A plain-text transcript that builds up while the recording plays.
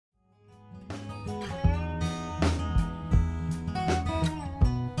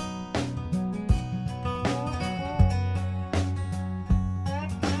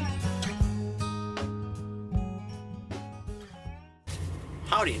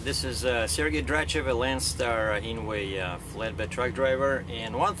Howdy, this is Sergey Drachev, a Landstar Inway flatbed truck driver.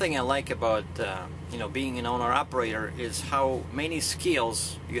 And one thing I like about being an owner-operator is how many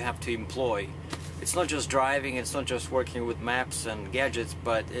skills you have to employ. It's not just driving, it's not just working with maps and gadgets,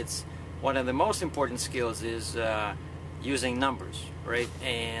 but it's one of the most important skills is using numbers, right?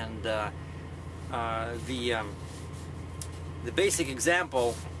 And the basic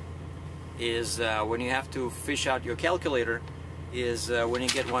example is when you have to fish out your calculator is when you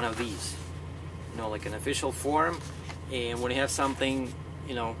get one of these, like an official form, and when you have something,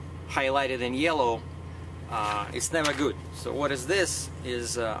 highlighted in yellow, it's never good. So what is this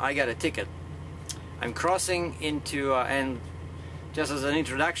is I got a ticket. I'm crossing into, and just as an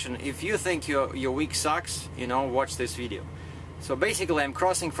introduction, if you think your week sucks, watch this video. So basically I'm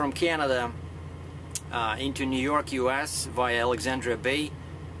crossing from Canada into New York, US via Alexandria Bay.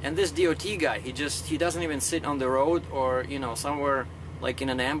 And this DOT guy, he doesn't even sit on the road or, somewhere like in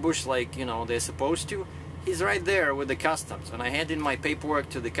an ambush like, they're supposed to. He's right there with the customs. And I hand in my paperwork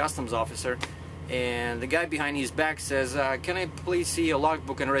to the customs officer, and the guy behind his back says, can I please see your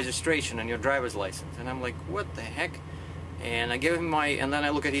logbook and registration and your driver's license? And I'm like, what the heck? And I give him and then I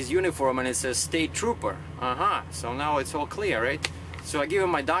look at his uniform and it says State Trooper. So now it's all clear, right? So I give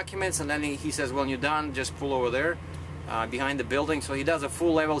him my documents, and then he says, well, when you're done, just pull over there. Behind the building. So he does a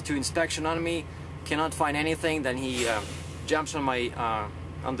full level 2 inspection on me, cannot find anything. Then he jumps on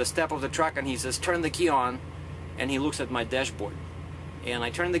on the step of the truck and he says, turn the key on, and he looks at my dashboard, and I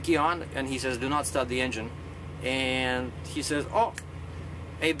turn the key on and he says, do not start the engine, and he says, oh,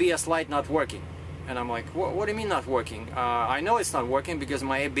 ABS light not working. And I'm like, what do you mean not working? I know it's not working because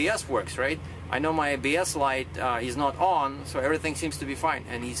my ABS works, right? I know my ABS light is not on, so everything seems to be fine.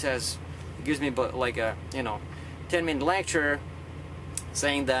 And he says, he gives me like a 10-minute lecture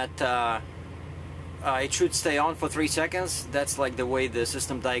saying that it should stay on for 3 seconds. That's like the way the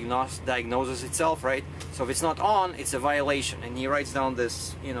system diagnoses itself, right? So if it's not on, it's a violation. And he writes down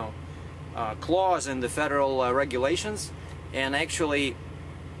this, clause in the federal regulations, and actually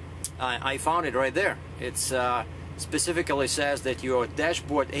I found it right there. It's specifically says that your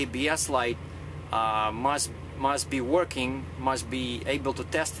dashboard ABS light must be working, must be able to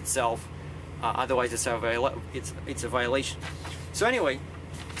test itself. Otherwise it's a violation. So anyway,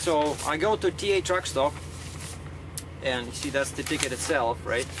 so I go to TA truck stop, and you see that's the ticket itself,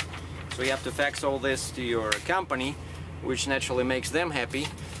 right? So you have to fax all this to your company, which naturally makes them happy.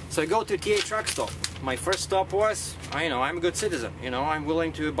 So I go to TA truck stop. My first stop was, I'm a good citizen, I'm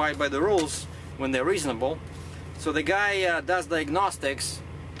willing to abide by the rules when they're reasonable. So the guy does diagnostics,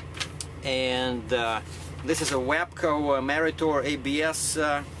 and this is a WAPCO Meritor ABS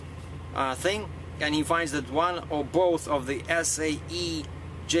thing, and he finds that one or both of the SAE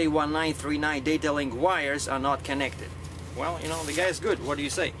J1939 data link wires are not connected. Well, the guy is good. What do you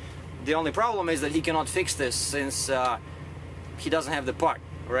say? The only problem is that he cannot fix this since he doesn't have the part,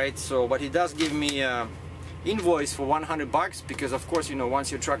 right? So, but he does give me invoice for $100 because, of course,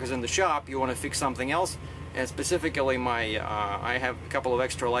 once your truck is in the shop, you want to fix something else. And specifically, I have a couple of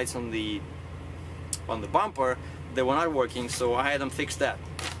extra lights on the bumper. They were not working, so I had them fix that.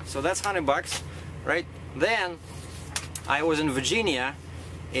 So that's $100, right? Then I was in Virginia,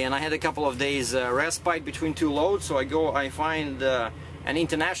 and I had a couple of days respite between 2 loads. So I find an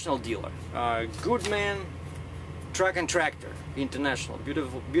international dealer, Goodman Truck and Tractor International,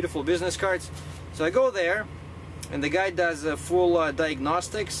 beautiful business cards. So I go there, and the guy does full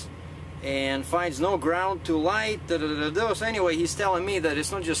diagnostics and finds no ground to light. So anyway, he's telling me that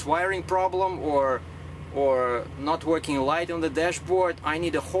it's not just wiring problem or not working light on the dashboard. I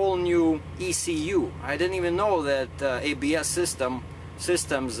need a whole new ECU. I didn't even know that ABS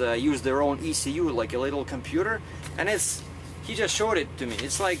systems use their own ECU, like a little computer. And he just showed it to me.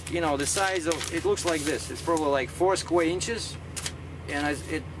 It's like, the size of, it looks like this. It's probably like 4 square inches, and it's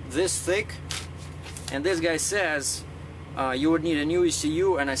this thick. And this guy says you would need a new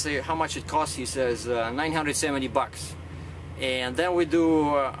ECU, and I say, how much it costs? He says $970. And then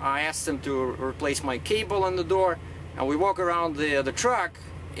I asked him to replace my cable on the door, and we walk around the truck,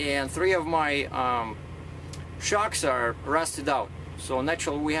 and 3 of my shocks are rusted out. So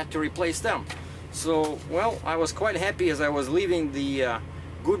naturally we had to replace them. So, well, I was quite happy as I was leaving the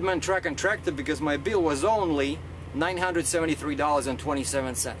Goodman Truck and Tractor, because my bill was only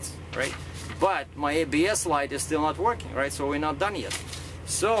 $973.27, right? But my ABS light is still not working, right? So we're not done yet.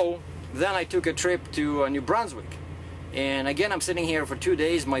 So then I took a trip to New Brunswick. And again, I'm sitting here for 2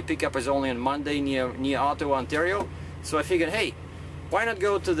 days. My pickup is only on Monday near Ottawa, Ontario. So I figured, hey, why not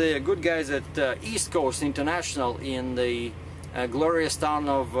go to the good guys at East Coast International in the glorious town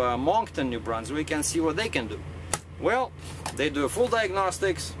of Moncton, New Brunswick, and see what they can do. Well, They do full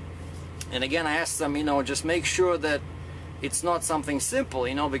diagnostics, and again I asked them, you know, just make sure that it's not something simple,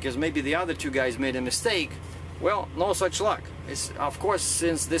 you know, because maybe the other two guys made a mistake. Well, no such luck. It's, of course,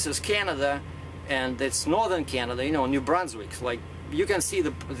 since this is Canada and it's northern Canada, you know, New Brunswick, like you can see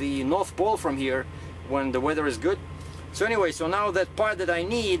the North Pole from here when the weather is good. So anyway, so now that part that I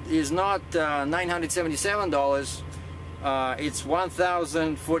need is not $977, it's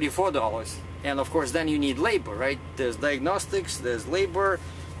 $1,044, and of course then you need labor, right? There's diagnostics, there's labor.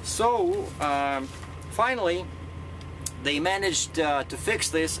 So finally they managed to fix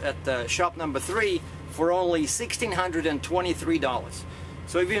this at shop number 3 for only $1,623.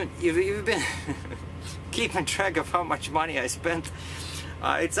 So if you've been keeping track of how much money I spent,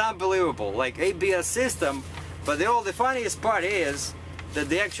 it's unbelievable. Like ABS system, but the funniest part is that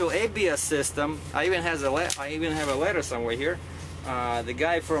the actual ABS system, I even have a letter somewhere here. The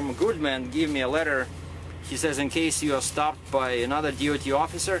guy from Goodman gave me a letter. He says, in case you are stopped by another DOT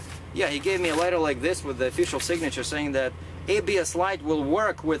officer, yeah, he gave me a letter like this with the official signature saying that ABS light will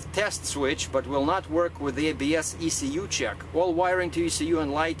work with test switch but will not work with the ABS ECU check. All wiring to ECU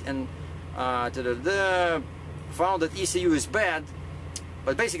and light and found that ECU is bad,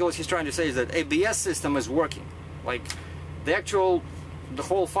 but basically what he's trying to say is that ABS system is working. Like the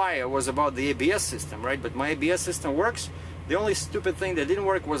whole fire was about the ABS system, right? But my ABS system works. The only stupid thing that didn't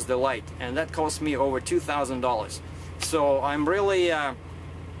work was the light, and that cost me over $2,000. So I'm really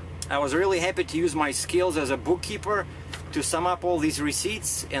I was really happy to use my skills as a bookkeeper to sum up all these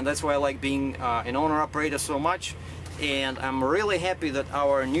receipts, and that's why I like being an owner-operator so much. And I'm really happy that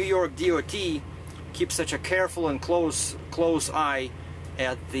our New York DOT keeps such a careful and close eye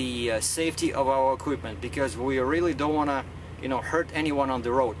at the safety of our equipment, because we really don't want to, you know, hurt anyone on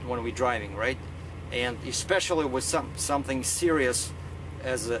the road when we're driving, right? And especially with something serious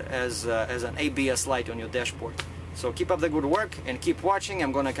as an ABS light on your dashboard. So keep up the good work and keep watching.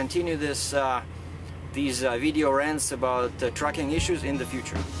 I'm going to continue these video rants about trucking issues in the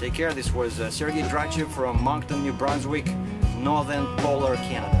future. Take care. This was Sergey Drachev from Moncton, New Brunswick, Northern Polar,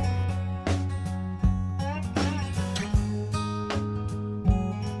 Canada.